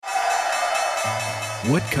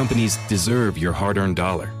What companies deserve your hard-earned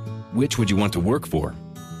dollar? Which would you want to work for?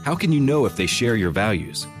 How can you know if they share your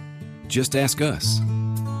values? Just ask us.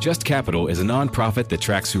 Just Capital is a nonprofit that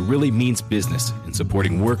tracks who really means business in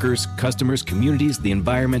supporting workers, customers, communities, the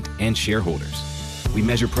environment, and shareholders. We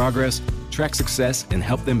measure progress, track success, and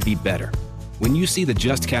help them be better. When you see the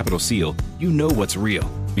Just Capital seal, you know what's real,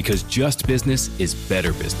 because just business is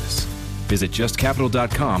better business. Visit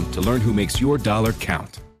justcapital.com to learn who makes your dollar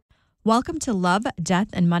count. Welcome to Love, Death,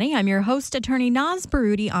 and Money. I'm your host, attorney Naz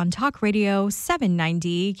Baroudi on Talk Radio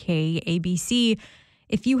 790 KABC.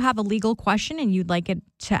 If you have a legal question and you'd like it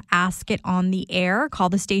to ask it on the air, call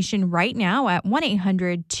the station right now at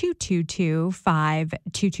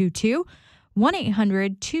 1-800-222-5222,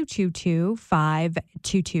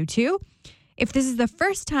 1-800-222-5222. If this is the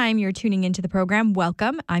first time you're tuning into the program,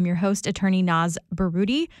 welcome. I'm your host, attorney Naz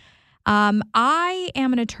Baroudi. I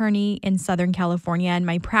am an attorney in Southern California, and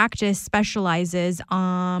my practice specializes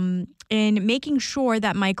in making sure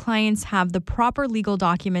that my clients have the proper legal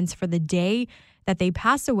documents for the day that they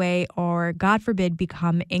pass away or, God forbid,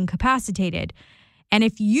 become incapacitated. And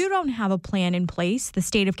if you don't have a plan in place, the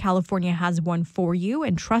state of California has one for you.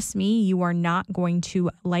 And trust me, you are not going to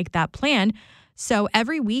like that plan. So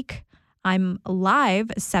every week, I'm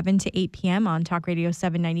live 7 to 8 p.m. on Talk Radio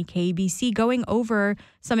 790 KABC, going over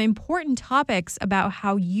some important topics about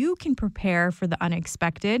how you can prepare for the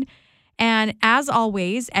unexpected. And as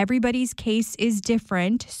always, everybody's case is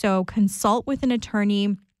different. So consult with an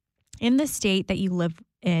attorney in the state that you live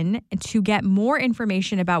in to get more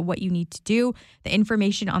information about what you need to do. The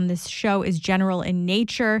information on this show is general in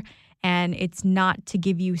nature, and it's not to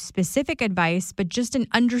give you specific advice, but just an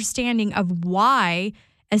understanding of why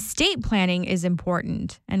estate planning is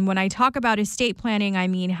important. And when I talk about estate planning, I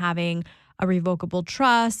mean having a revocable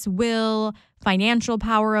trust, will, financial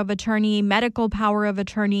power of attorney, medical power of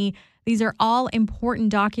attorney. These are all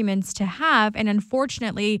important documents to have. And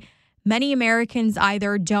unfortunately, many Americans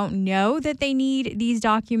either don't know that they need these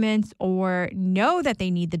documents or know that they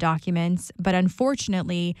need the documents, but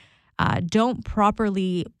unfortunately don't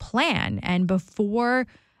properly plan. And before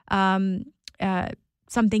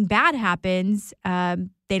something bad happens,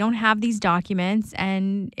 they don't have these documents,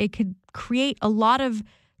 and it could create a lot of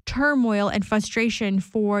turmoil and frustration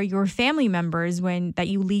for your family members that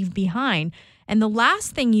you leave behind. And the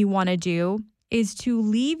last thing you want to do is to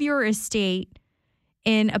leave your estate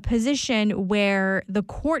in a position where the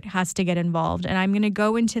court has to get involved. And I'm going to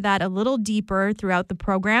go into that a little deeper throughout the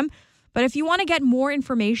program. But if you want to get more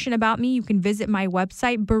information about me, you can visit my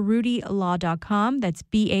website, baroudilaw.com. That's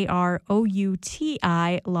BAROUTI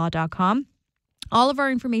law.com. All of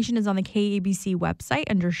our information is on the KABC website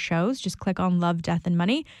under shows. Just click on Love, Death, and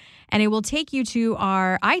Money, and it will take you to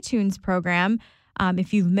our iTunes program.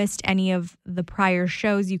 If you've missed any of the prior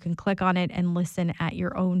shows, you can click on it and listen at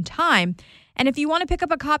your own time. And if you want to pick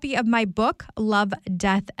up a copy of my book, Love,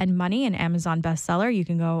 Death, and Money, an Amazon bestseller, you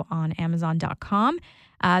can go on Amazon.com.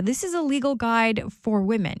 This is a legal guide for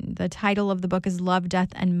women. The title of the book is Love, Death,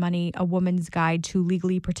 and Money, A Woman's Guide to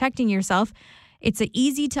Legally Protecting Yourself. It's an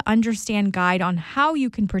easy-to-understand guide on how you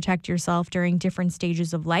can protect yourself during different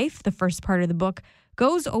stages of life. The first part of the book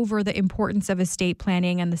goes over the importance of estate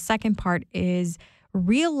planning, and the second part is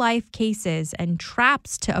real-life cases and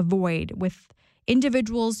traps to avoid with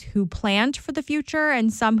individuals who planned for the future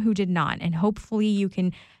and some who did not. And hopefully you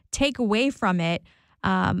can take away from it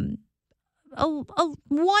one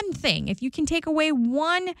thing. If you can take away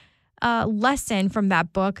one lesson from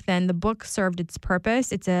that book, then the book served its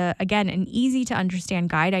purpose. It's again an easy to understand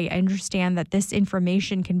guide. I understand that this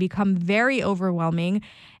information can become very overwhelming,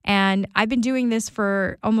 and I've been doing this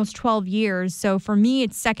for almost 12 years. So for me,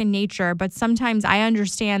 it's second nature, but sometimes I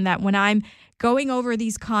understand that when I'm going over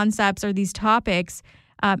these concepts or these topics,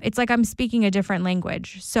 it's like I'm speaking a different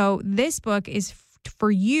language. So this book is for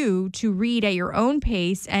you to read at your own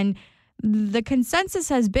pace. And the consensus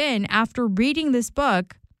has been, after reading this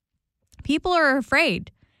book, people are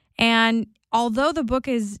afraid. And although the book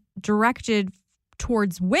is directed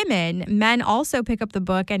towards women, men also pick up the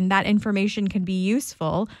book, and that information can be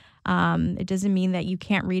useful. It doesn't mean that you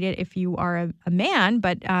can't read it if you are a man.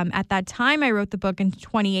 But at that time I wrote the book in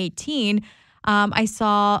 2018, I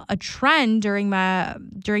saw a trend during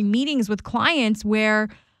meetings with clients where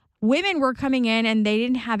women were coming in and they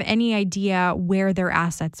didn't have any idea where their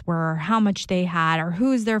assets were, how much they had, or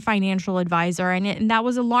who's their financial advisor. And that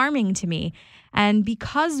was alarming to me. And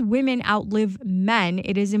because women outlive men,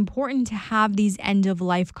 it is important to have these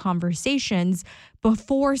end-of-life conversations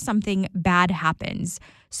before something bad happens.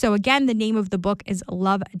 So again, the name of the book is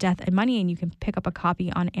Love, Death, and Money, and you can pick up a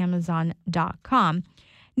copy on Amazon.com.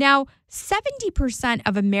 Now, 70%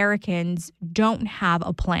 of Americans don't have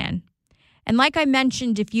a plan. And like I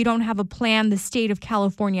mentioned, if you don't have a plan, the state of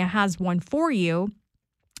California has one for you.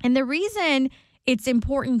 And the reason it's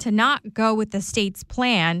important to not go with the state's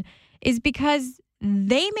plan is because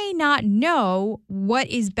they may not know what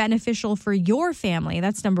is beneficial for your family.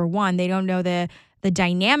 That's number one. They don't know the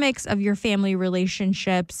dynamics of your family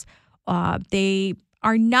relationships. They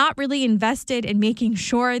are not really invested in making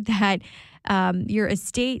sure that your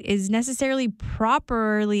estate is necessarily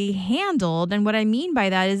properly handled. And what I mean by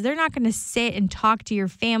that is they're not going to sit and talk to your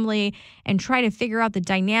family and try to figure out the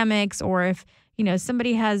dynamics, or if,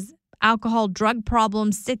 somebody has alcohol, drug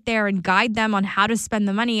problems, sit there and guide them on how to spend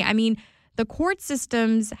the money. I mean, the court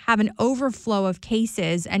systems have an overflow of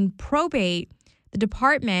cases, and probate, the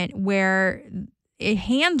department where it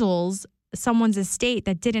handles someone's estate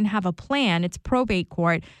that didn't have a plan, it's probate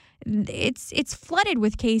court. It's flooded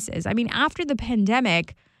with cases. I mean, after the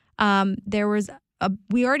pandemic,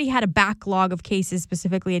 we already had a backlog of cases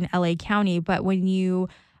specifically in LA County, but when you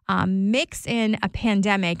mix in a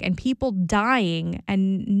pandemic and people dying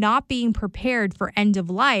and not being prepared for end of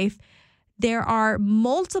life, there are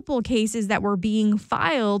multiple cases that were being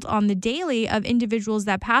filed on the daily of individuals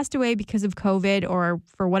that passed away because of COVID or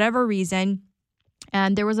for whatever reason.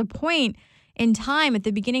 And there was a point in time at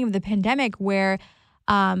the beginning of the pandemic where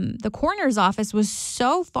the coroner's office was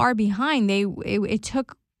so far behind. It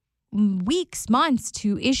took weeks, months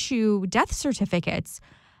to issue death certificates.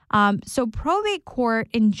 So probate court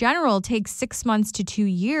in general takes 6 months to 2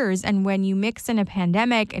 years. And when you mix in a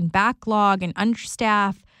pandemic and backlog and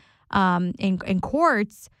understaff in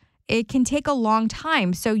courts, it can take a long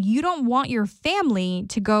time. So you don't want your family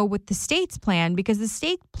to go with the state's plan, because the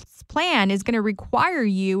state's plan is going to require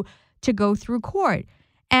you to go through court.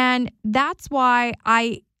 And that's why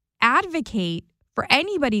I advocate for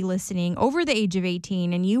anybody listening over the age of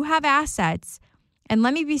 18 and you have assets. And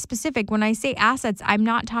let me be specific. When I say assets, I'm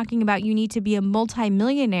not talking about you need to be a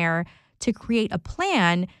multimillionaire to create a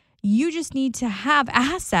plan. You just need to have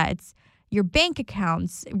assets, your bank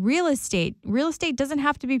accounts, real estate. Real estate doesn't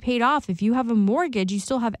have to be paid off. If you have a mortgage, you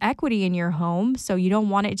still have equity in your home, so you don't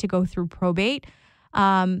want it to go through probate.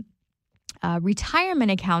 Retirement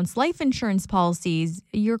accounts, life insurance policies,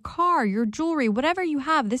 your car, your jewelry, whatever you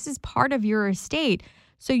have, this is part of your estate.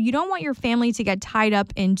 So you don't want your family to get tied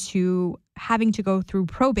up into having to go through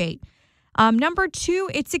probate. Number two,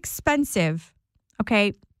 it's expensive.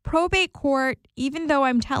 Okay. Probate court, even though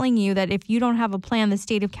I'm telling you that if you don't have a plan, the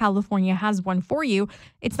state of California has one for you,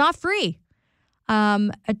 it's not free.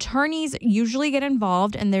 Attorneys usually get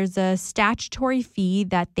involved, and there's a statutory fee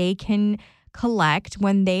that they can collect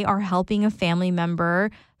when they are helping a family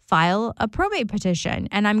member file a probate petition.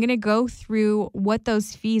 And I'm going to go through what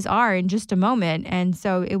those fees are in just a moment. And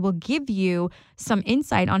so it will give you some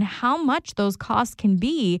insight on how much those costs can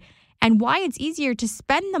be and why it's easier to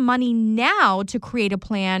spend the money now to create a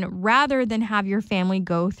plan rather than have your family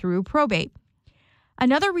go through probate.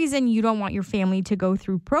 Another reason you don't want your family to go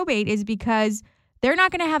through probate is because they're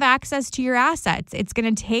not going to have access to your assets. It's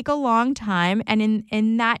going to take a long time. And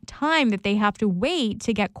in that time that they have to wait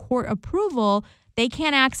to get court approval, they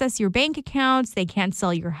can't access your bank accounts. They can't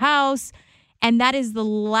sell your house. And that is the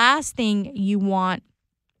last thing you want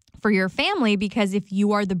for your family, because if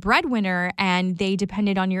you are the breadwinner and they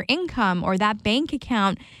depended on your income, or that bank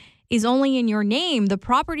account is only in your name, the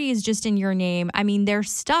property is just in your name, I mean, they're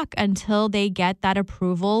stuck until they get that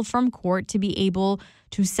approval from court to be able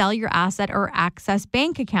to sell your asset or access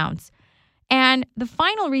bank accounts. And the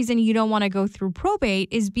final reason you don't want to go through probate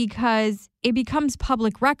is because it becomes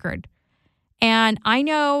public record. And I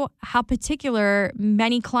know how particular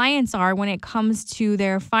many clients are when it comes to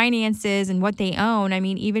their finances and what they own. I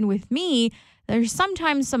mean, even with me, there's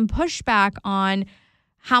sometimes some pushback on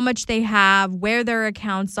how much they have, where their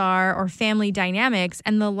accounts are, or family dynamics.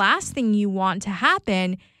 And the last thing you want to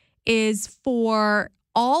happen is for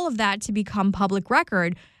all of that to become public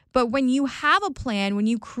record. But when you have a plan, when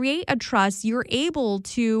you create a trust, you're able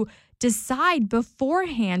to decide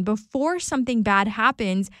beforehand, before something bad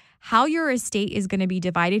happens, how your estate is going to be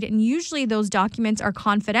divided. And usually those documents are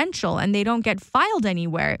confidential and they don't get filed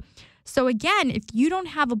anywhere. So again, if you don't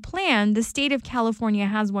have a plan, the state of California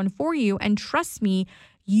has one for you. And trust me,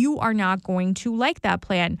 you are not going to like that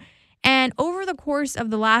plan. And over the course of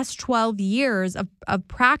the last 12 years of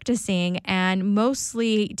practicing, and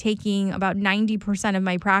mostly taking about 90% of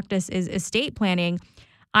my practice is estate planning,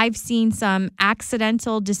 I've seen some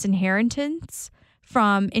accidental disinheritance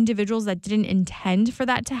from individuals that didn't intend for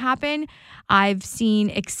that to happen. I've seen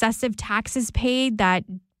excessive taxes paid that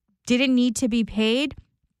didn't need to be paid.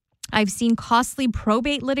 I've seen costly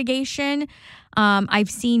probate litigation. I've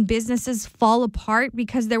seen businesses fall apart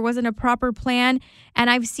because there wasn't a proper plan. And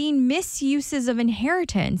I've seen misuses of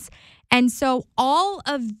inheritance. And so all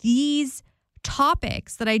of these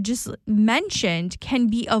topics that I just mentioned can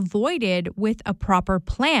be avoided with a proper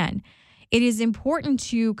plan. It is important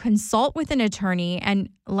to consult with an attorney. And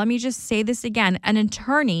let me just say this again, an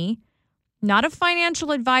attorney, not a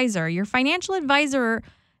financial advisor. Your financial advisor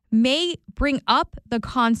may bring up the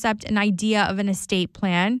concept and idea of an estate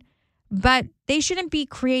plan, but they shouldn't be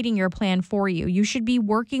creating your plan for you. You should be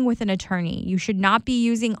working with an attorney. You should not be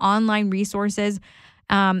using online resources.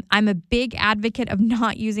 I'm a big advocate of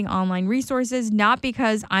not using online resources, not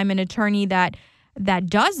because I'm an attorney that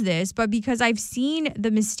does this, but because I've seen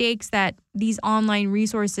the mistakes that these online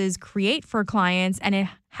resources create for clients and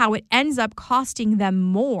how it ends up costing them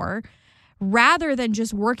more rather than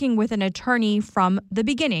just working with an attorney from the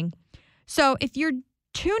beginning. So if you're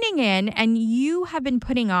tuning in and you have been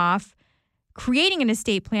putting off creating an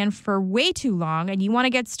estate plan for way too long and you want to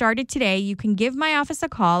get started today, you can give my office a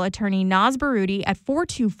call, attorney Naz Baroudi, at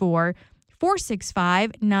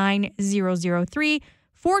 424-465-9003,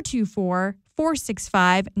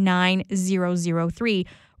 424-465-9003.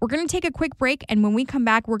 We're going to take a quick break, and when we come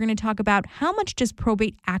back, we're going to talk about how much does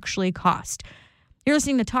probate actually cost. You're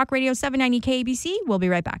listening to Talk Radio 790 KABC. We'll be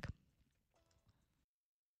right back.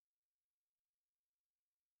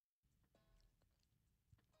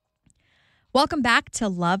 Welcome back to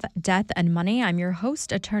Love, Death, and Money. I'm your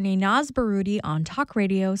host, attorney Naz Baroudi on Talk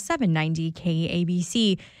Radio 790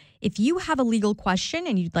 KABC. If you have a legal question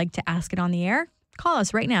and you'd like to ask it on the air, call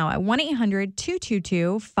us right now at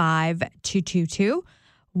 1-800-222-5222,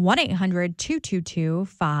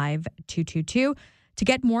 1-800-222-5222. To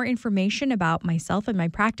get more information about myself and my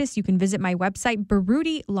practice, you can visit my website,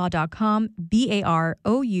 baroudilaw.com,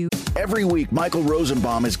 BAROU. Every week, Michael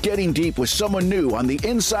Rosenbaum is getting deep with someone new on the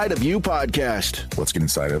Inside of You podcast. Let's get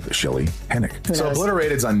inside of Shelly Hennick. So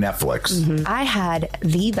Obliterated's on Netflix. Mm-hmm. I had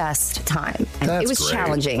the best time. That's it was great.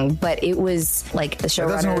 challenging, but it was like the showrunners.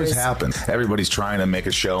 That doesn't always happen. Everybody's trying to make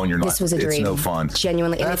a show and you're not. This was a dream. It's no fun.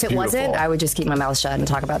 Genuinely. And That's if it wasn't, beautiful. I would just keep my mouth shut and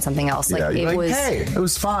talk about something else. Yeah, Like, you're it was. hey, it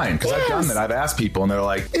was fine. Because I've done that. I've asked people and they're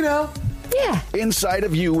like, Yeah. Inside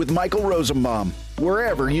of You with Michael Rosenbaum,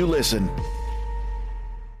 wherever you listen.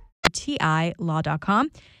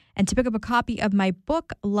 TIlaw.com. And to pick up a copy of my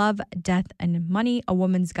book, Love, Death, and Money, A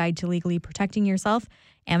Woman's Guide to Legally Protecting Yourself,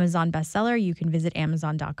 Amazon bestseller, you can visit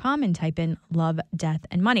Amazon.com and type in Love, Death,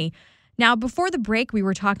 and Money. Now, before the break, we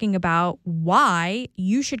were talking about why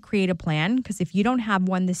you should create a plan, because if you don't have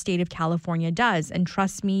one, the state of California does. And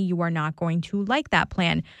trust me, you are not going to like that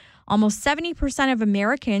plan. Almost 70% of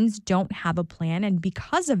Americans don't have a plan, and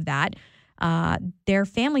because of that, their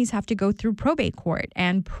families have to go through probate court.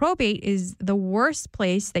 And probate is the worst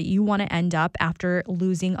place that you want to end up after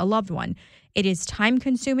losing a loved one. It is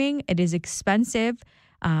time-consuming. It is expensive.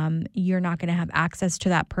 You're not going to have access to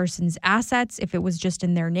that person's assets if it was just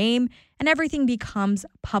in their name, and everything becomes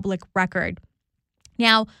public record.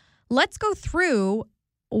 Now, let's go through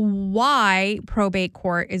why probate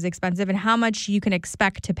court is expensive and how much you can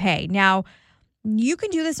expect to pay. Now, you can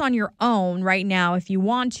do this on your own right now if you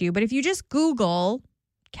want to, but if you just Google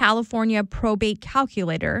California probate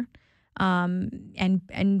calculator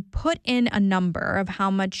and put in a number of how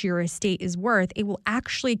much your estate is worth, it will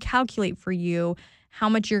actually calculate for you how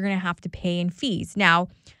much you're going to have to pay in fees. Now,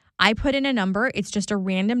 I put in a number. It's just a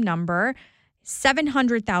random number,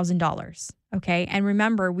 $700,000. Okay. And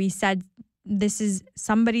remember, we said this is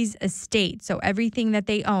somebody's estate. So everything that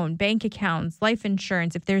they own, bank accounts, life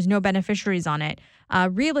insurance, if there's no beneficiaries on it,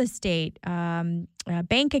 real estate,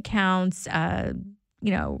 bank accounts,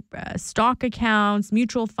 stock accounts,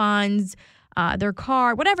 mutual funds, their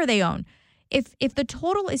car, whatever they own. If the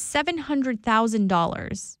total is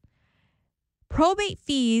 $700,000, probate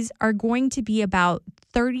fees are going to be about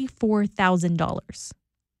 $34,000.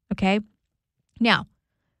 Okay? Now,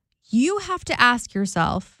 you have to ask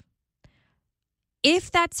yourself,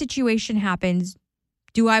 if that situation happens,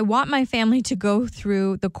 do I want my family to go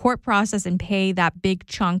through the court process and pay that big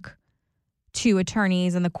chunk to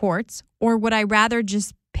attorneys and the courts? Or would I rather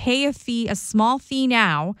just pay a fee, a small fee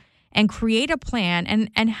now, and create a plan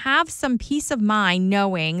and have some peace of mind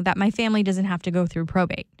knowing that my family doesn't have to go through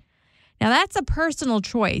probate? Now, that's a personal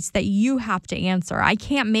choice that you have to answer. I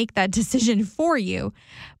can't make that decision for you.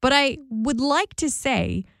 But I would like to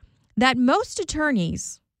say that most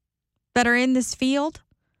attorneys that are in this field,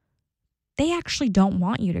 they actually don't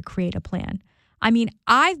want you to create a plan. I mean,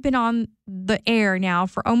 I've been on the air now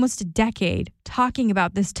for almost a decade talking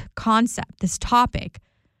about this concept, this topic.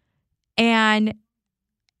 And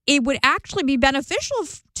it would actually be beneficial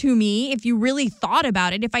to me if you really thought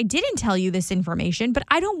about it, if I didn't tell you this information, but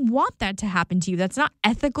I don't want that to happen to you. That's not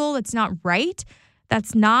ethical. That's not right.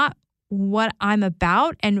 That's not what I'm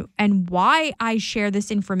about. And why I share this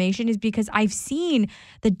information is because I've seen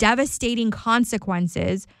the devastating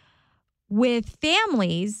consequences with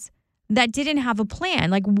families that didn't have a plan.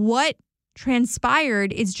 Like what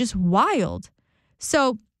transpired is just wild.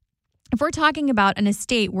 So if we're talking about an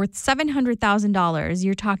estate worth $700,000,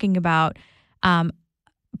 you're talking about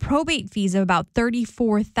probate fees of about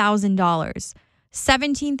 $34,000,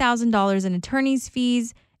 $17,000 in attorney's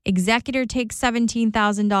fees. Executor takes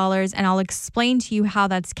 $17,000, and I'll explain to you how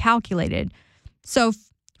that's calculated. So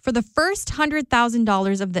for the first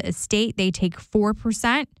 $100,000 of the estate, they take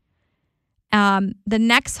 4%. The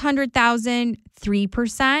next $100,000,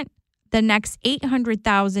 3%. The next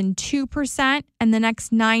 $800,000, 2%, and the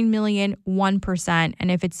next $9 million, 1%.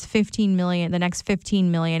 And if it's $15 million, the next $15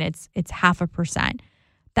 million, it's 0.5%.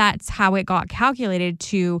 That's how it got calculated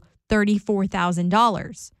to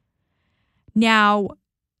 $34,000. Now,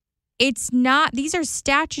 it's not, these are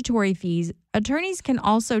statutory fees. Attorneys can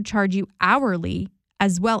also charge you hourly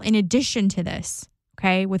as well, in addition to this,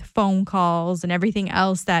 okay, with phone calls and everything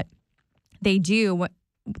else that they do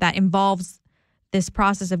that involves this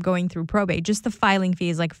process of going through probate. Just the filing fee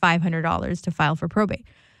is like $500 to file for probate.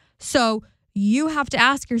 So you have to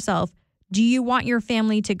ask yourself, do you want your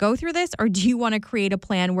family to go through this, or do you want to create a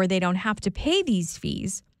plan where they don't have to pay these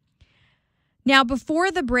fees? Now,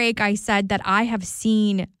 before the break, I said that I have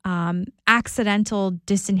seen accidental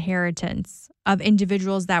disinheritance of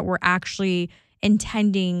individuals that were actually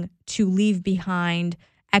intending to leave behind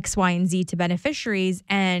X, Y, and Z to beneficiaries,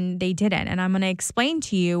 and they didn't. And I'm going to explain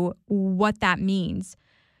to you what that means.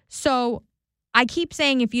 So I keep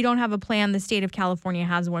saying if you don't have a plan, the state of California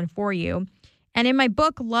has one for you. And in my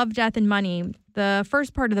book, Love, Death, and Money, the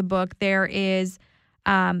first part of the book, there is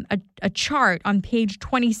a chart on page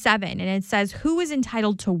 27, and it says who is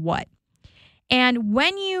entitled to what. And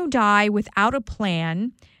when you die without a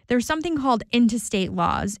plan, there's something called intestate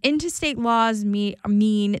laws. Intestate laws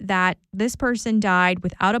mean that this person died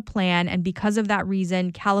without a plan, and because of that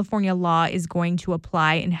reason, California law is going to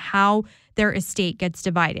apply in how their estate gets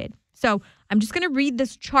divided. So I'm just going to read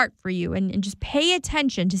this chart for you and just pay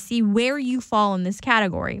attention to see where you fall in this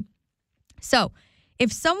category. So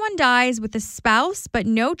if someone dies with a spouse but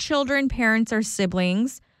no children, parents, or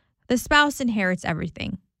siblings, the spouse inherits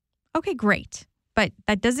everything. Okay, great. But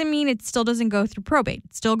that doesn't mean it still doesn't go through probate.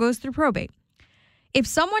 It still goes through probate. If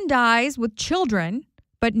someone dies with children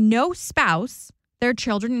but no spouse, their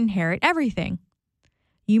children inherit everything.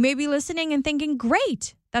 You may be listening and thinking,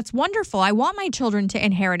 great, that's wonderful. I want my children to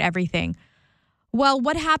inherit everything. Well,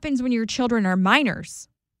 what happens when your children are minors?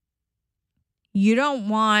 You don't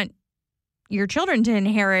want your children to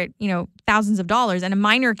inherit, thousands of dollars, and a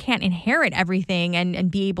minor can't inherit everything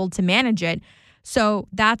and be able to manage it. So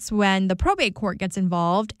that's when the probate court gets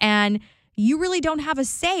involved, and you really don't have a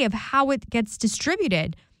say of how it gets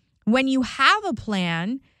distributed. When you have a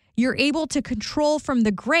plan, you're able to control from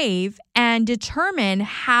the grave and determine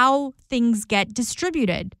how things get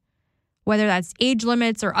distributed, whether that's age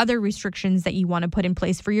limits or other restrictions that you want to put in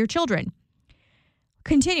place for your children.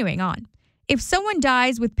 Continuing on. If someone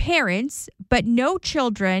dies with parents but no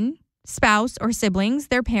children, spouse, or siblings,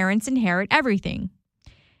 their parents inherit everything.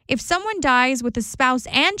 If someone dies with a spouse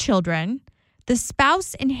and children, the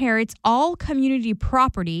spouse inherits all community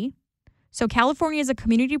property. So California is a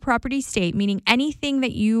community property state, meaning anything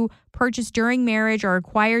that you purchase during marriage or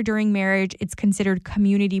acquire during marriage, it's considered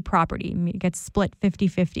community property. It gets split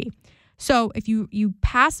 50-50. So if you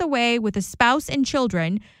pass away with a spouse and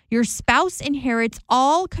children, your spouse inherits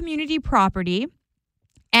all community property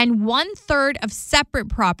and 1/3 of separate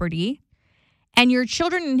property, and your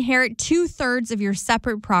children inherit 2/3 of your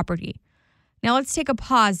separate property. Now let's take a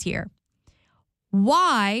pause here.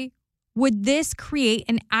 Why would this create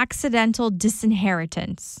an accidental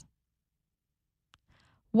disinheritance?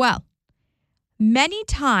 Well, many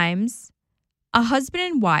times a husband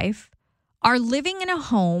and wife are living in a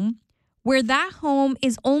home where that home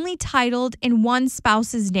is only titled in one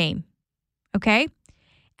spouse's name, okay?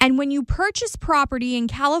 And when you purchase property in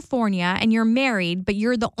California and you're married, but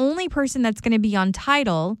you're the only person that's going to be on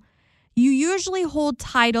title, you usually hold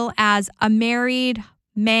title as a married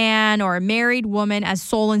man or a married woman as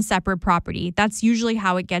sole and separate property. That's usually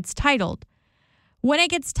how it gets titled. When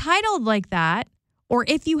it gets titled like that, or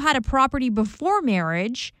if you had a property before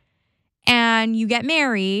marriage and you get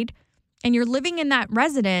married and you're living in that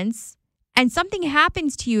residence and something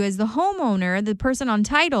happens to you as the homeowner, the person on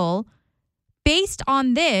title, based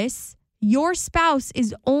on this, your spouse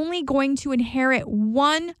is only going to inherit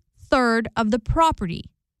 1/3 of the property.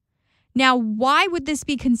 Now, why would this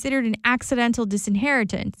be considered an accidental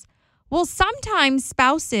disinheritance? Well, sometimes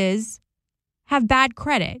spouses have bad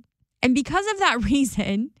credit. And because of that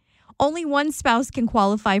reason, only one spouse can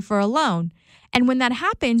qualify for a loan. And when that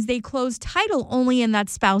happens, they close title only in that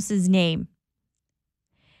spouse's name.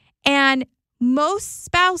 And most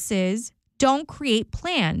spouses don't create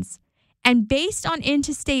plans. And based on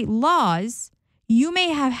interstate laws, you may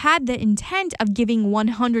have had the intent of giving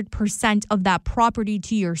 100% of that property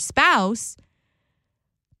to your spouse,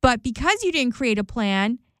 but because you didn't create a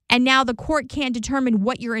plan, and now the court can't determine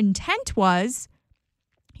what your intent was,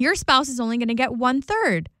 your spouse is only going to get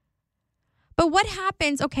 1/3. But what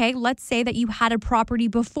happens, okay, let's say that you had a property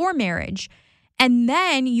before marriage, and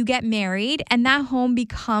then you get married, and that home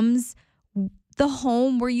becomes the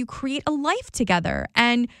home where you create a life together,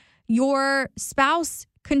 and your spouse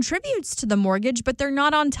contributes to the mortgage, but they're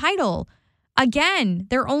not on title. Again,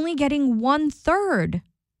 they're only getting 1/3.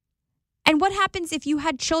 And what happens if you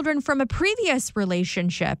had children from a previous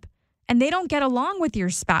relationship and they don't get along with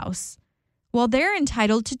your spouse? Well, they're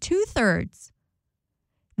entitled to 2/3.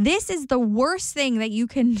 This is the worst thing that you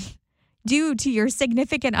can do to your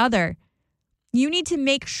significant other. You need to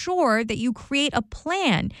make sure that you create a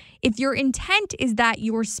plan. If your intent is that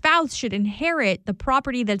your spouse should inherit the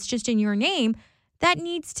property that's just in your name, that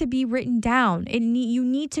needs to be written down. You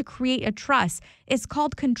need to create a trust. It's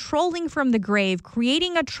called controlling from the grave,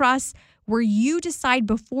 creating a trust where you decide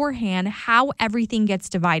beforehand how everything gets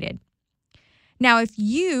divided. Now, if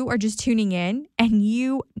you are just tuning in and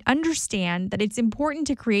you understand that it's important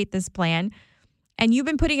to create this plan and you've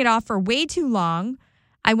been putting it off for way too long,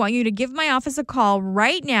 I want you to give my office a call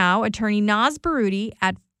right now, Attorney Naz Baroudi,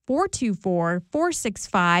 at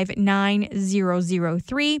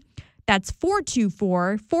 424-465-9003. That's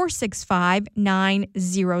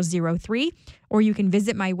 424-465-9003. Or you can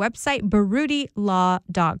visit my website,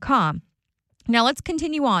 baroudilaw.com. Now, let's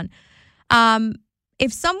continue on.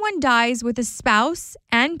 If someone dies with a spouse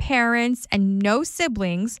and parents and no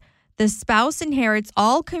siblings, the spouse inherits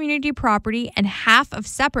all community property and half of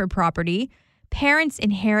separate property. Parents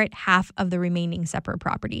inherit half of the remaining separate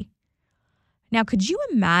property. Now, could you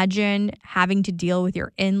imagine having to deal with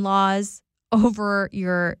your in-laws over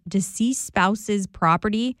your deceased spouse's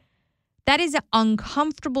property? That is an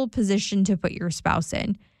uncomfortable position to put your spouse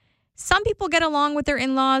in. Some people get along with their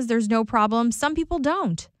in-laws. There's no problem. Some people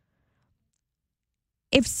don't.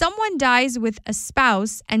 If someone dies with a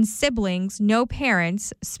spouse and siblings, no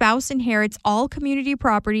parents, spouse inherits all community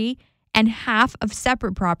property and half of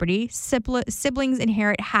separate property. Siblings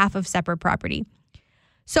inherit half of separate property.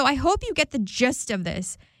 So I hope you get the gist of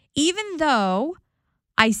this. Even though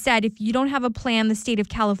I said if you don't have a plan, the state of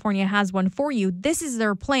California has one for you, this is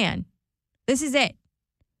their plan. This is it.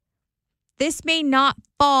 This may not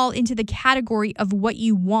fall into the category of what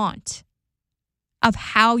you want, of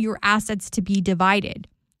how your assets to be divided.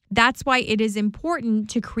 That's why it is important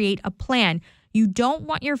to create a plan. You don't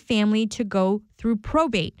want your family to go through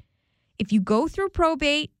probate. If you go through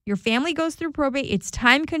probate, your family goes through probate, it's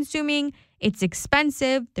time consuming, it's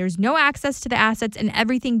expensive, there's no access to the assets, and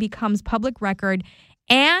everything becomes public record,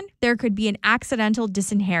 and there could be an accidental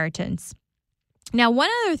disinheritance. Now, one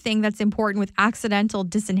other thing that's important with accidental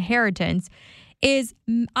disinheritance is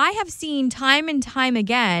I have seen time and time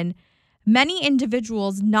again many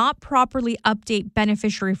individuals not properly update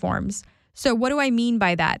beneficiary forms. So what do I mean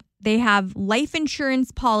by that? They have life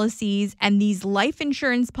insurance policies, and these life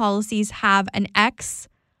insurance policies have an X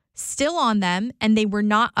still on them, and they were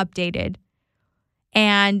not updated.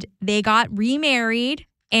 And they got remarried,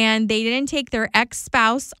 and they didn't take their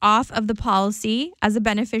ex-spouse off of the policy as a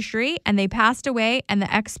beneficiary, and they passed away, and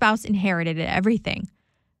the ex-spouse inherited everything.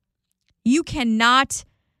 You cannot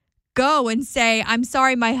go and say, I'm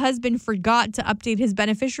sorry, my husband forgot to update his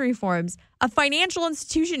beneficiary forms. A financial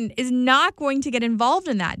institution is not going to get involved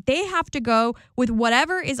in that. They have to go with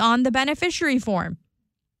whatever is on the beneficiary form.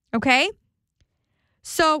 Okay?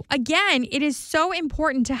 So again, it is so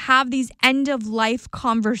important to have these end-of-life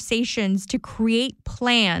conversations to create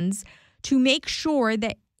plans to make sure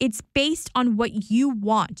that it's based on what you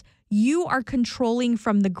want. You are controlling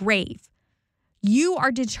from the grave. You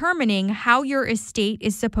are determining how your estate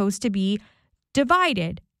is supposed to be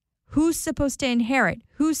divided, who's supposed to inherit,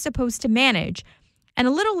 who's supposed to manage. And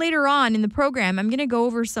a little later on in the program, I'm going to go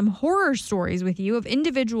over some horror stories with you of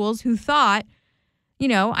individuals who thought, you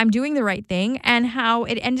know, I'm doing the right thing, and how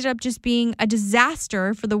it ended up just being a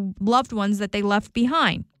disaster for the loved ones that they left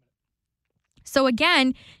behind. So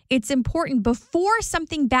again, it's important before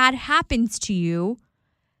something bad happens to you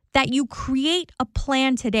that you create a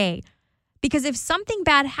plan today. Because if something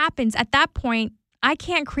bad happens at that point, I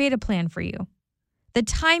can't create a plan for you. The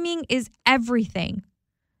timing is everything.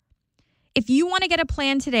 If you want to get a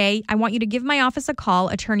plan today, I want you to give my office a call,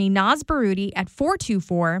 attorney Naz Baroudi at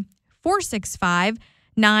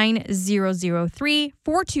 424-465-9003,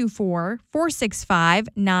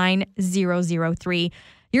 424-465-9003.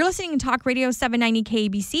 You're listening to Talk Radio 790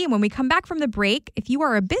 KABC, and when we come back from the break, if you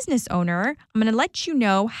are a business owner, I'm going to let you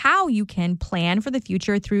know how you can plan for the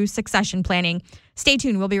future through succession planning. Stay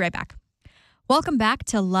tuned. We'll be right back. Welcome back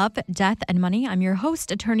to Love, Death, and Money. I'm your host,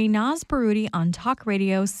 attorney Naz Baroudi on Talk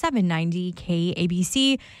Radio 790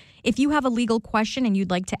 KABC. If you have a legal question and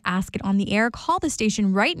you'd like to ask it on the air, call the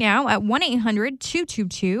station right now at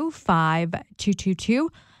 1-800-222-5222,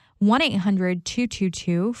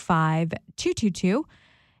 1-800-222-5222.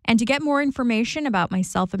 And to get more information about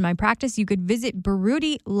myself and my practice, you could visit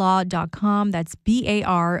BaroudiLaw.com. That's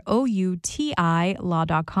BAROUTI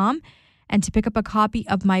law.com. And to pick up a copy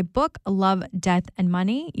of my book, Love, Death, and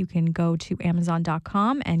Money, you can go to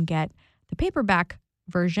Amazon.com and get the paperback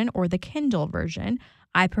version or the Kindle version.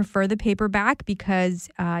 I prefer the paperback because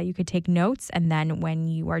you could take notes, and then when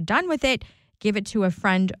you are done with it, give it to a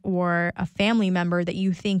friend or a family member that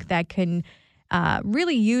you think that can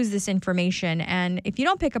really use this information. And if you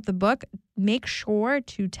don't pick up the book, make sure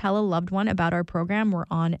to tell a loved one about our program. We're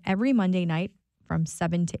on every Monday night from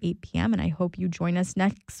 7 to 8 p.m., and I hope you join us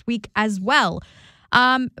next week as well.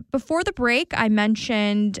 Before the break, I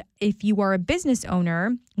mentioned if you are a business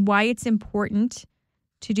owner, why it's important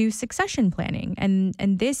to do succession planning. And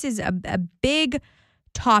this is a big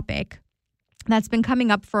topic that's been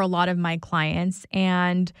coming up for a lot of my clients.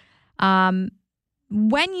 And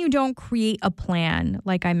when you don't create a plan,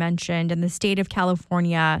 like I mentioned, and the state of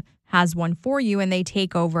California has one for you and they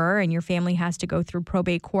take over and your family has to go through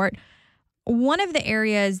probate court, one of the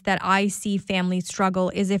areas that I see families struggle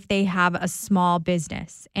is if they have a small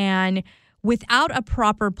business. And without a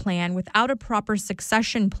proper plan, without a proper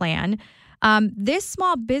succession plan, this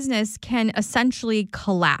small business can essentially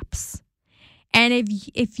collapse. And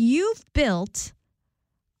if you've built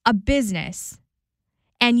a business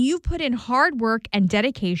and you've put in hard work and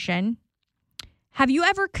dedication, have you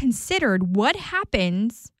ever considered what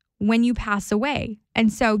happens when you pass away?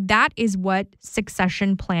 And so that is what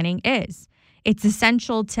succession planning is. It's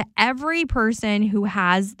essential to every person who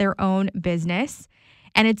has their own business,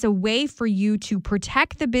 and it's a way for you to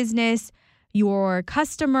protect the business, your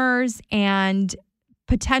customers, and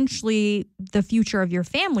potentially the future of your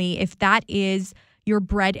family if that is your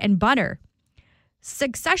bread and butter.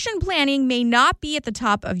 Succession planning may not be at the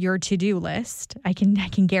top of your to-do list. I can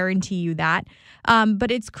guarantee you that.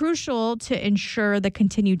 But it's crucial to ensure the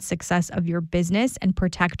continued success of your business and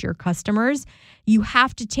protect your customers. You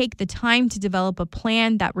have to take the time to develop a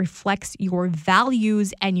plan that reflects your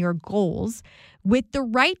values and your goals. With the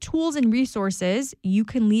right tools and resources, you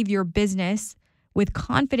can leave your business with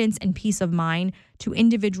confidence and peace of mind to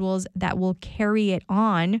individuals that will carry it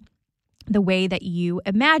on the way that you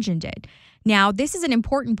imagined it. Now, this is an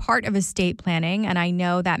important part of estate planning, and I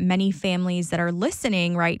know that many families that are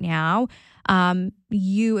listening right now,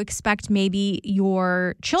 you expect maybe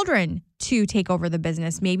your children to take over the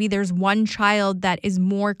business. Maybe there's one child that is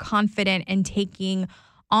more confident in taking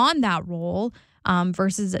on that role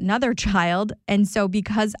versus another child. And so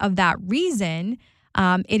because of that reason,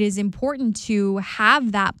 it is important to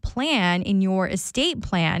have that plan in your estate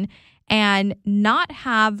plan and not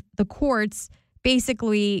have the courts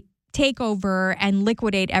basically take over and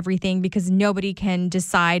liquidate everything because nobody can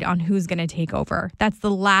decide on who's going to take over. That's the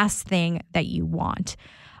last thing that you want.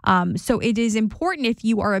 So it is important if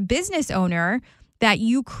you are a business owner that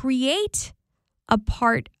you create a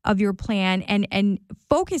part of your plan and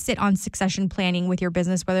focus it on succession planning with your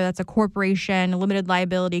business, whether that's a corporation, a limited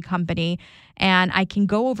liability company. And I can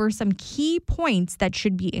go over some key points that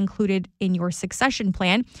should be included in your succession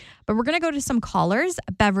plan. But we're going to go to some callers.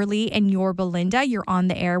 Beverly and Yorba Linda, you're on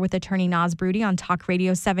the air with attorney Naz Baroudi on Talk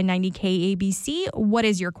Radio 790 KABC. What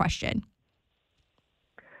is your question?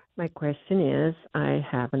 My question is, I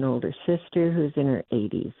have an older sister who's in her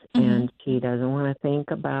 80s, and she doesn't want to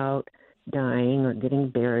think about dying or getting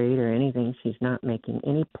buried or anything. She's not making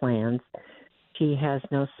any plans. She has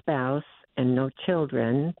no spouse and no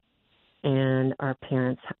children, and our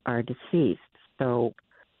parents are deceased. So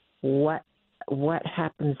what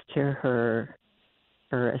happens to her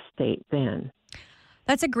estate then?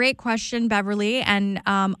 That's a great question, Beverly. And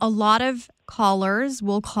a lot of callers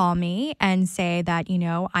will call me and say that,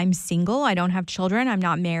 I'm single, I don't have children, I'm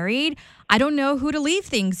not married, I don't know who to leave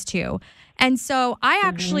things to. And so I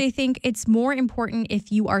actually think it's more important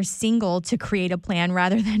if you are single to create a plan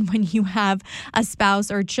rather than when you have a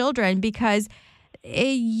spouse or children, because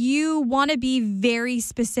you want to be very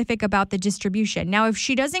specific about the distribution. Now, if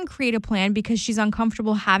she doesn't create a plan because she's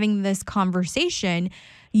uncomfortable having this conversation,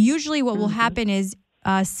 usually what will happen is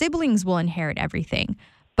siblings will inherit everything.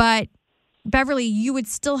 But Beverly, you would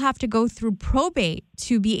still have to go through probate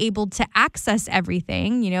to be able to access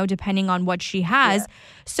everything, depending on what she has. Yeah.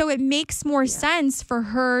 So it makes more sense for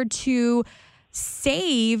her to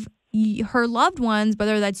save her loved ones,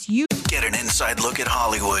 whether that's you. Get an inside look at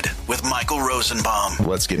Hollywood with Michael Rosenbaum.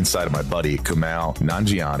 Let's get inside of my buddy, Kumail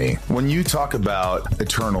Nanjiani. When you talk about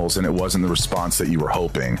Eternals and it wasn't the response that you were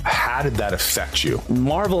hoping, how did that affect you?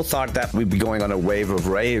 Marvel thought that we'd be going on a wave of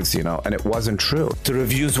raves, and it wasn't true. The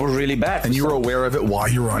reviews were really bad. And you were aware of it while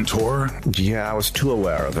you were on tour? Yeah, I was too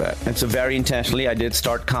aware of it. And so very intentionally, I did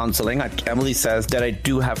start counseling. Emily says that I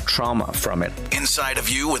do have trauma from it. Inside of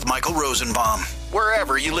You with Michael Rosenbaum,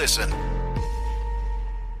 wherever you listen.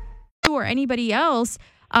 Or anybody else.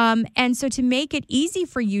 And so to make it easy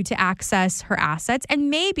for you to access her assets, and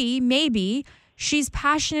maybe she's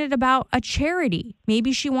passionate about a charity.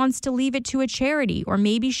 Maybe she wants to leave it to a charity, or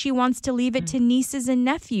maybe she wants to leave it to nieces and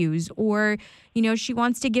nephews, or, she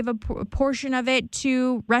wants to give a portion of it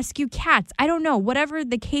to rescue cats. I don't know, whatever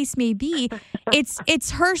the case may be,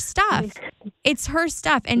 it's her stuff. It's her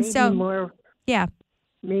stuff. And yeah.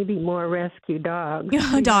 Maybe more rescue dogs.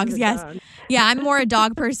 Dogs, yes. Dog. Yeah, I'm more a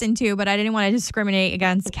dog person too, but I didn't want to discriminate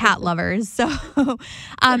against cat lovers. So,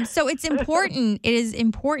 so it's important. It is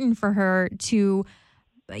important for her to,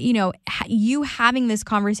 you having this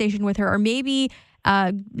conversation with her, or maybe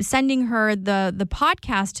sending her the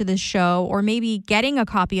podcast to the show, or maybe getting a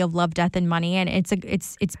copy of Love, Death, and Money, and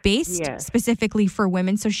it's based specifically for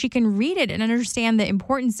women, so she can read it and understand the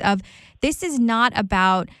importance of this is not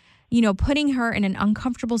about putting her in an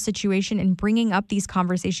uncomfortable situation and bringing up these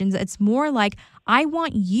conversations. It's more like, I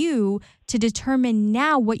want you to determine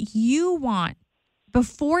now what you want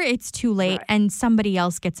before it's too late and somebody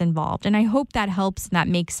else gets involved. And I hope that helps and that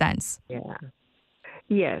makes sense. Yeah.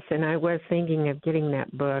 Yes, and I was thinking of getting that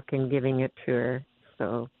book and giving it to her.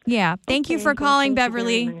 So yeah. Thank you for calling,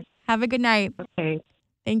 Beverly. Have a good night. Okay.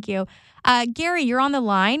 Thank you. Gary, you're on the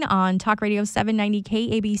line on Talk Radio 790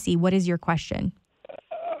 KABC. What is your question?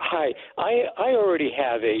 Hi. I already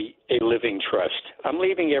have a living trust. I'm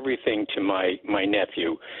leaving everything to my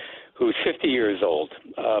nephew, who's 50 years old.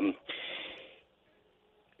 I'm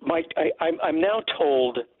now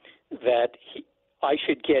told that I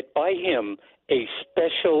should get by him a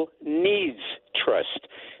special needs trust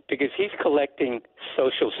because he's collecting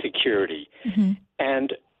Social Security. Mm-hmm.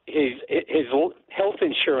 And his health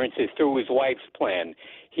insurance is through his wife's plan.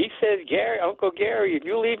 He says, Uncle Gary, if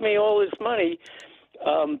you leave me all this money,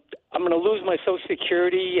 I'm going to lose my Social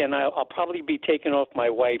Security, and I'll probably be taken off my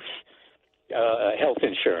wife's health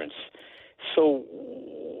insurance. So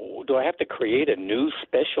do I have to create a new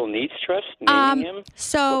special needs trust naming him?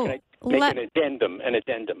 So or can I make an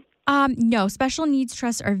addendum? No, special needs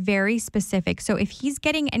trusts are very specific. So if he's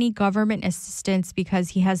getting any government assistance because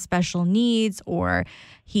he has special needs, or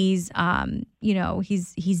he's,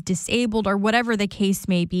 he's disabled, or whatever the case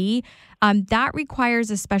may be, that requires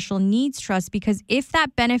a special needs trust, because if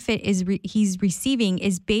that benefit he's receiving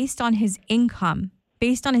is based on his income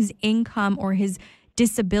or his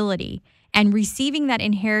disability, and receiving that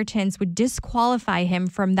inheritance would disqualify him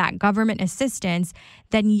from that government assistance,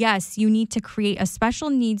 then yes, you need to create a special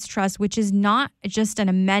needs trust, which is not just an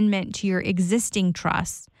amendment to your existing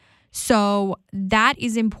trust. So that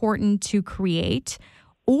is important to create.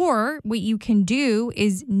 Or what you can do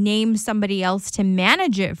is name somebody else to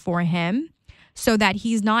manage it for him so that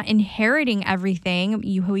he's not inheriting everything.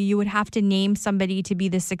 You would have to name somebody to be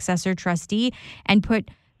the successor trustee and put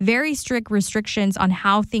very strict restrictions on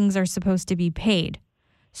how things are supposed to be paid.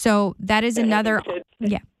 So that is another.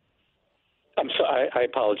 Yeah. I'm sorry, I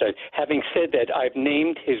apologize. Having said that, I've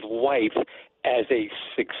named his wife as a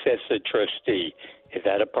successor trustee. Is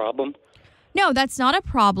that a problem? No, that's not a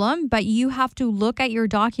problem, but you have to look at your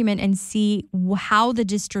document and see how the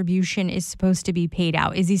distribution is supposed to be paid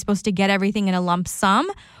out. Is he supposed to get everything in a lump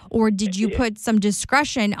sum, or did you put some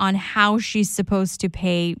discretion on how she's supposed to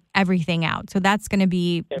pay everything out? So that's going to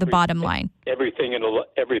be the bottom line. Everything in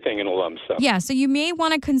a lump sum. Yeah, so you may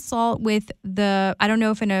want to consult with I don't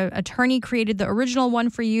know if an attorney created the original one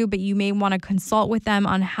for you, but you may want to consult with them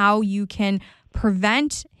on how you can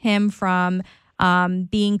prevent him from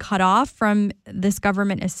being cut off from this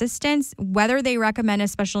government assistance. Whether they recommend a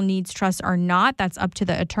special needs trust or not, that's up to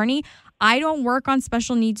the attorney. I don't work on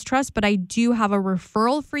special needs trust, but I do have a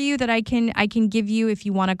referral for you that I can give you if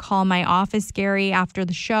you want to call my office, Gary, after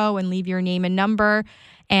the show and leave your name and number,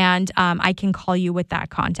 and I can call you with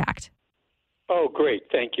that contact. Oh, great.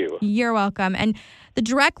 Thank you. You're welcome. And the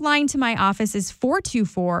direct line to my office is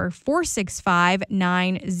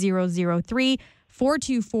 424-465-9003,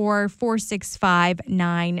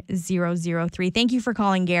 424-465-9003. Thank you for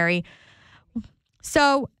calling, Gary.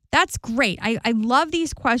 So that's great. I love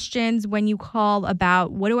these questions when you call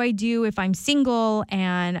about what do I do if I'm single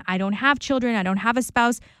and I don't have children, I don't have a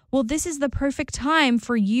spouse. Well, this is the perfect time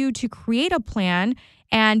for you to create a plan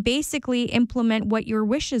and basically implement what your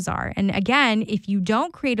wishes are. And again, if you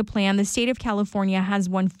don't create a plan, the state of California has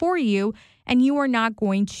one for you, and you are not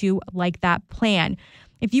going to like that plan.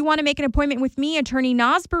 If you want to make an appointment with me, Attorney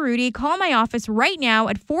Naz Baroudi, call my office right now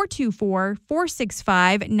at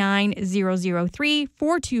 424-465-9003,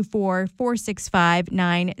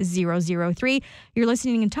 424-465-9003. You're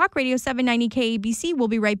listening in Talk Radio 790 KABC. We'll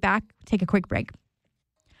be right back. Take a quick break.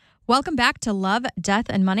 Welcome back to Love, Death,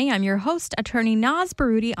 and Money. I'm your host, Attorney Naz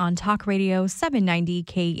Baroudi on Talk Radio 790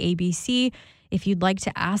 KABC. If you'd like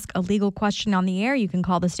to ask a legal question on the air, you can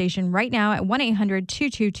call the station right now at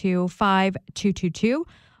 1-800-222-5222,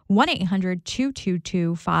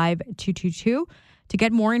 1-800-222-5222. To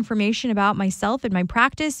get more information about myself and my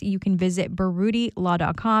practice, you can visit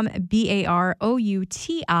BaroudiLaw.com,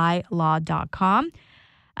 BAROUTI law.com.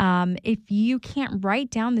 If you can't write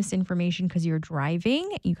down this information because you're driving,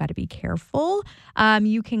 you got to be careful.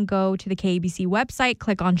 You can go to the KABC website,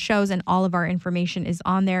 click on shows, and all of our information is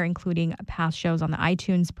on there, including past shows on the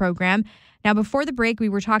iTunes program. Now, before the break, we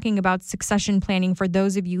were talking about succession planning for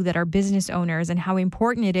those of you that are business owners and how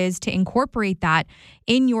important it is to incorporate that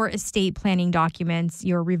in your estate planning documents,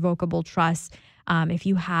 your revocable trusts. If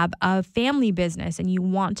you have a family business and you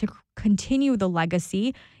want to continue the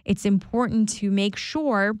legacy, it's important to make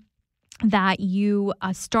sure that you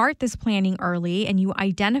start this planning early and you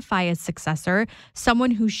identify a successor,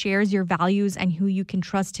 someone who shares your values and who you can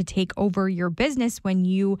trust to take over your business when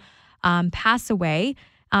you pass away.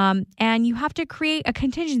 And you have to create a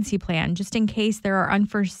contingency plan just in case there are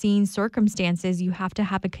unforeseen circumstances. You have to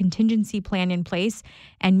have a contingency plan in place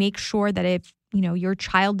and make sure that if your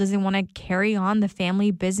child doesn't want to carry on the family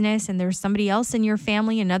business and there's somebody else in your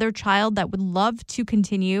family, another child that would love to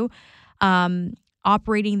continue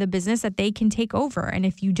operating the business, that they can take over. And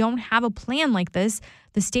if you don't have a plan like this,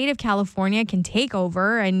 the state of California can take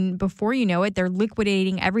over, and before you know it, they're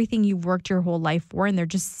liquidating everything you've worked your whole life for, and they're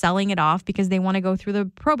just selling it off because they want to go through the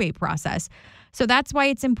probate process. So that's why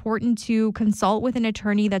it's important to consult with an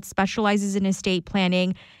attorney that specializes in estate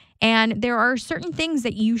planning. And there are certain things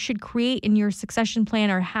that you should create in your succession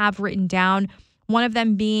plan or have written down. One of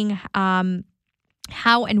them being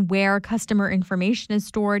how and where customer information is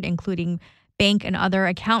stored, including bank and other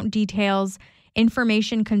account details,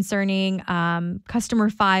 information concerning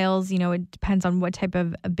customer files. It depends on what type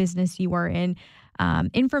of business you are in.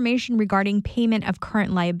 Information regarding payment of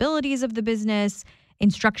current liabilities of the business,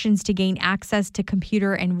 instructions to gain access to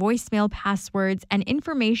computer and voicemail passwords, and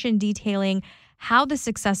information detailing how the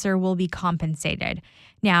successor will be compensated.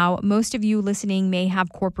 Now, most of you listening may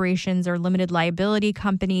have corporations or limited liability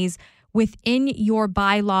companies. Within your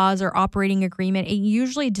bylaws or operating agreement, it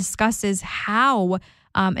usually discusses how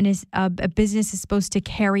a business is supposed to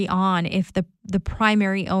carry on if the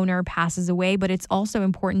primary owner passes away, but it's also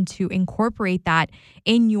important to incorporate that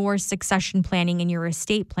in your succession planning and your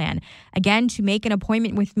estate plan. Again, to make an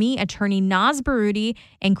appointment with me, Attorney Naz Baroudi,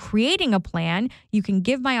 and creating a plan, you can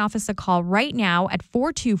give my office a call right now at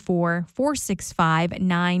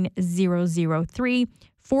 424-465-9003.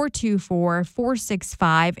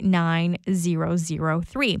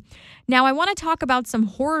 424-465-9003. Now, I want to talk about some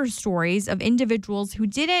horror stories of individuals who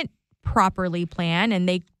didn't properly plan, and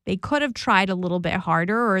they could have tried a little bit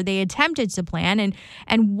harder, or they attempted to plan,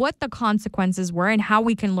 and what the consequences were and how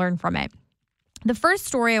we can learn from it. The first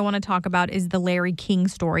story I want to talk about is the Larry King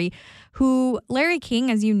story, Larry King,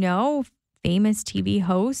 as you know, famous TV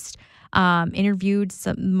host, interviewed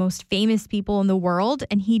some of the most famous people in the world,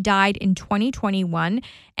 and he died in 2021,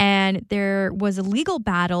 and there was a legal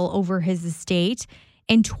battle over his estate.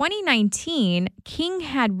 In 2019, King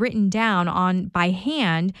had written down by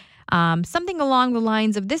hand something along the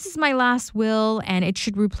lines of, "This is my last will, and it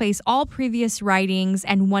should replace all previous writings,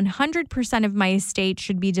 and 100% of my estate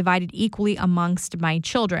should be divided equally amongst my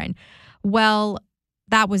children." Well,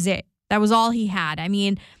 that was it. That was all he had. I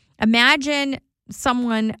mean, imagine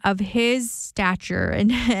someone of his stature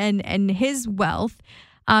and his wealth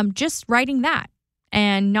just writing that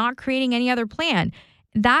and not creating any other plan.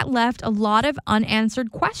 That left a lot of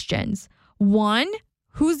unanswered questions. One,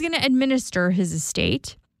 who's going to administer his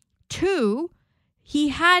estate? Two, he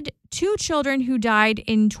had 2 children who died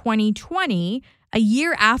in 2020, a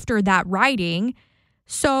year after that writing.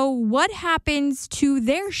 So what happens to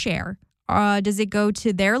their share? Does it go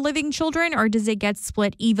to their living children, or does it get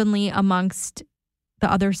split evenly amongst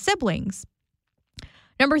the other siblings?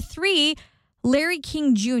 Number 3, Larry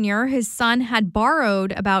King Jr., his son, had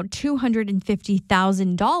borrowed about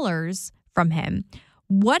 $250,000 from him.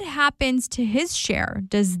 What happens to his share?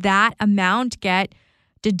 Does that amount get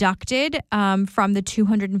deducted from the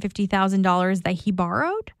 $250,000 that he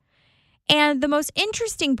borrowed? And the most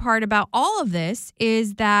interesting part about all of this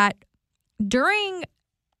is that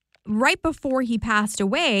right before he passed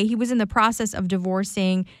away, he was in the process of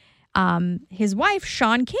divorcing his wife,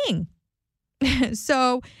 Shawn King.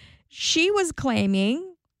 So she was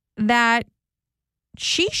claiming that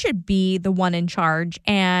she should be the one in charge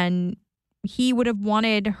and he would have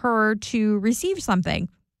wanted her to receive something.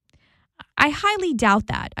 I highly doubt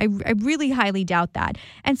that. I really highly doubt that.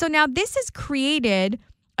 And so now this has created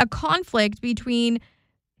a conflict between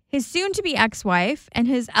his soon-to-be ex-wife and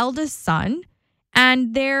his eldest son,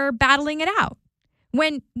 and they're battling it out.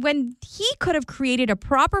 When he could have created a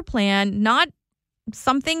proper plan, not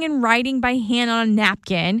something in writing by hand on a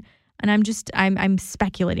napkin, and I'm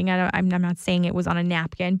speculating. I'm not saying it was on a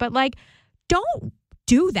napkin, but like, don't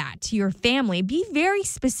do that to your family. Be very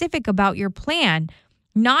specific about your plan.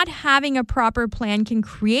 Not having a proper plan can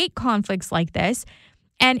create conflicts like this.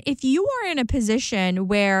 And if you are in a position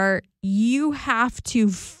where you have to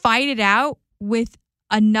fight it out with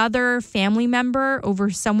another family member over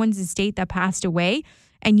someone's estate that passed away,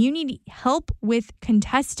 and you need help with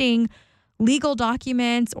contesting legal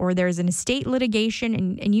documents, or there's an estate litigation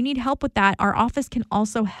and you need help with that, our office can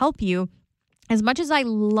also help you. As much as I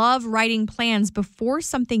love writing plans before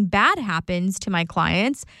something bad happens to my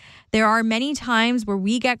clients, there are many times where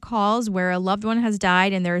we get calls where a loved one has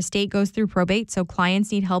died and their estate goes through probate, so clients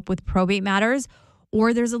need help with probate matters,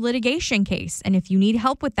 or there's a litigation case. And if you need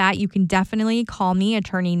help with that, you can definitely call me,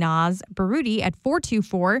 Attorney Naz Baroudi, at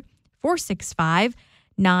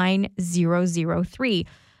 424-465-9003.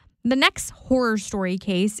 The next horror story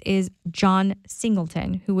case is John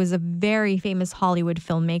Singleton, who was a very famous Hollywood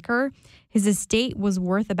filmmaker. His estate was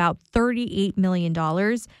worth about $38 million.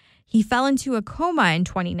 He fell into a coma in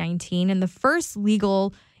 2019, and the first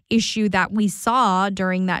legal issue that we saw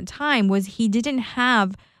during that time was he didn't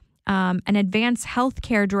have an advanced health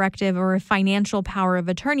care directive or a financial power of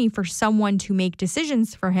attorney for someone to make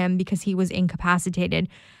decisions for him because he was incapacitated.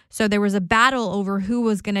 So there was a battle over who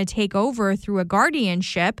was going to take over through a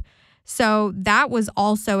guardianship. So that was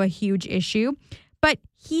also a huge issue. But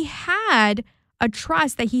he had a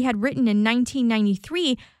trust that he had written in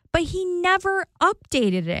 1993, but he never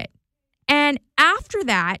updated it. And after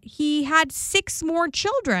that, he had 6 more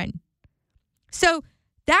children. So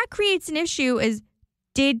that creates an issue.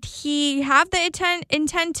 Did he have the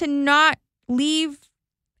intent to not leave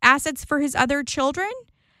assets for his other children?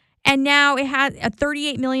 And now it has a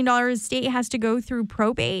 $38 million estate has to go through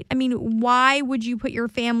probate. I mean, why would you put your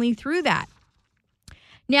family through that?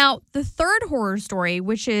 Now, the third horror story,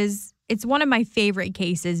 it's one of my favorite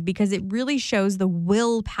cases because it really shows the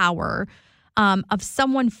willpower of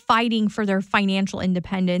someone fighting for their financial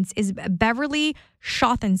independence, is Beverly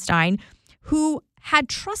Schottenstein, who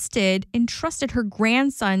had entrusted her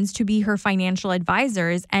grandsons to be her financial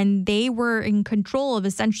advisors, and they were in control of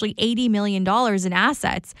essentially $80 million in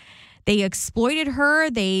assets. They exploited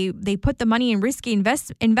her. They put the money in risky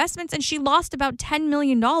investments, and she lost about $10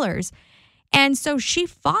 million. And so she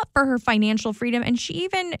fought for her financial freedom, and she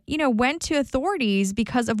even, went to authorities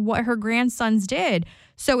because of what her grandsons did.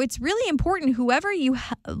 So it's really important, whoever you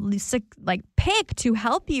pick to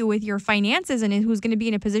help you with your finances and who's going to be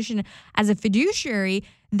in a position as a fiduciary,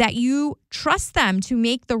 that you trust them to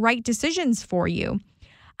make the right decisions for you.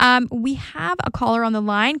 We have a caller on the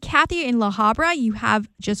line. Kathy in La Habra, you have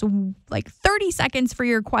just 30 seconds for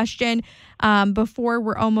your question before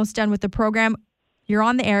we're almost done with the program. You're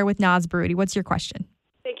on the air with Naz Baroudi. What's your question?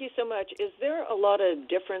 Thank you so much. Is there a lot of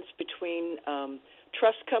difference between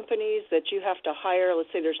trust companies that you have to hire? Let's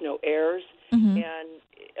say there's no heirs, and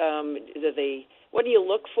what do you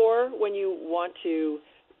look for when you want to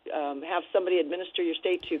have somebody administer your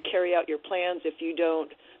estate to carry out your plans if you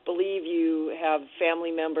don't believe you have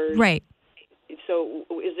family members? Right. So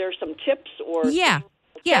is there some tips or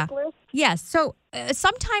checklist? Yes. So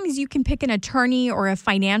sometimes you can pick an attorney or a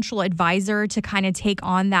financial advisor to kind of take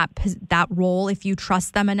on that role if you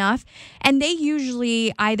trust them enough. And they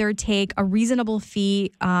usually either take a reasonable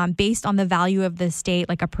fee based on the value of the estate,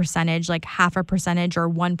 like a percentage, like 0.5% or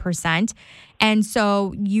 1%. And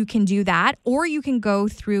so you can do that, or you can go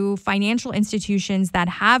through financial institutions that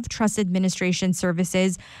have trust administration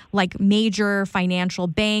services like major financial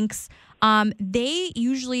banks. They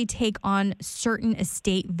usually take on certain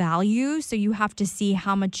estate values. So you have to see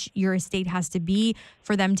how much your estate has to be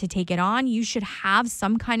for them to take it on. You should have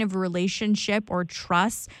some kind of relationship or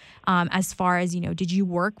trust as far as, did you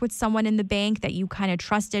work with someone in the bank that you kind of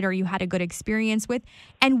trusted or you had a good experience with?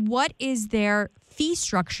 And what is their fee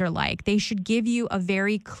structure like? They should give you a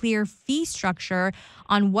very clear fee structure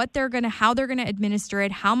on how they're going to administer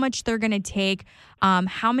it, how much they're going to take,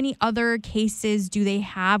 how many other cases do they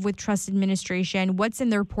have with trust administration, what's in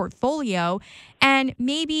their portfolio, and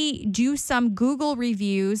maybe do some Google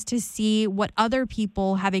reviews to see what other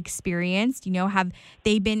people have experienced. Have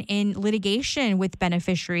they been in litigation with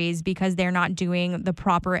beneficiaries because they're not doing the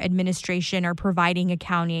proper administration or providing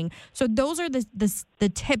accounting? So those are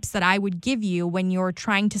the tips that I would give you when you're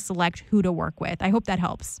trying to select who to work with. I hope that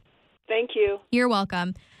helps. Thank you. You're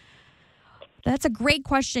welcome. That's a great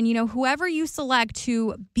question. Whoever you select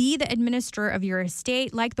to be the administrator of your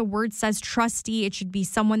estate, like the word says, trustee, it should be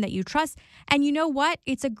someone that you trust. And you know what?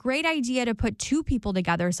 It's a great idea to put two people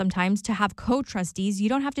together sometimes to have co-trustees. You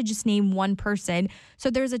don't have to just name one person.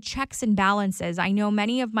 So there's a checks and balances. I know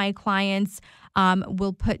many of my clients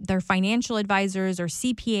will put their financial advisors or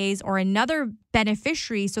CPAs or another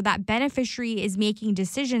beneficiary. So that beneficiary is making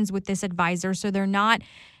decisions with this advisor. So they're not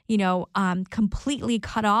completely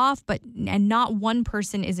cut off, and not one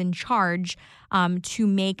person is in charge to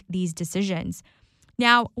make these decisions.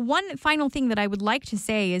 Now, one final thing that I would like to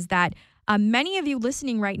say is that many of you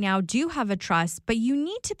listening right now do have a trust, but you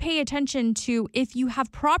need to pay attention to if you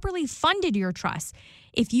have properly funded your trust.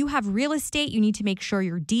 If you have real estate, you need to make sure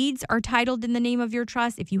your deeds are titled in the name of your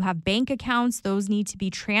trust. If you have bank accounts, those need to be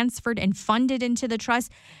transferred and funded into the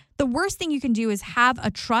trust. The worst thing you can do is have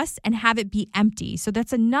a trust and have it be empty. So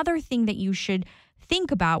that's another thing that you should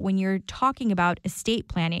think about when you're talking about estate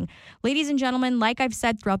planning. Ladies and gentlemen, like I've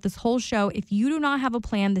said throughout this whole show, if you do not have a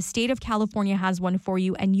plan, the state of California has one for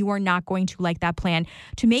you, and you are not going to like that plan.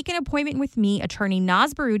 To make an appointment with me, attorney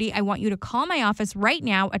Naz Baroudi, I want you to call my office right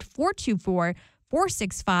now at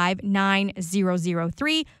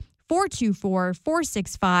 424-465-9003.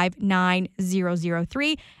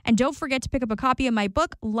 424-465-9003. And don't forget to pick up a copy of my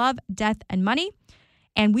book, Love, Death, and Money.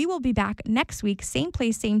 And we will be back next week, same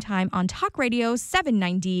place, same time on Talk Radio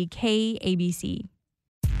 790 KABC.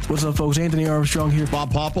 What's up, folks? Anthony Armstrong here.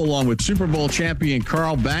 Bob Papa, along with Super Bowl champion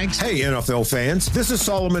Carl Banks. Hey, NFL fans. This is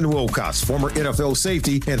Solomon Wilcox, former NFL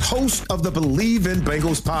safety and host of the Believe in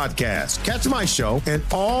Bengals podcast. Catch my show and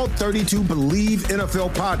all 32 Believe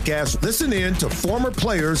NFL podcasts. Listen in to former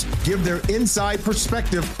players give their inside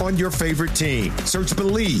perspective on your favorite team. Search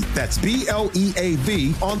Believe, that's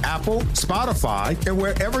BLEAV, on Apple, Spotify, and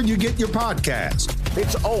wherever you get your podcast.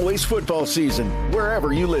 It's always football season,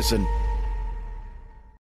 wherever you listen.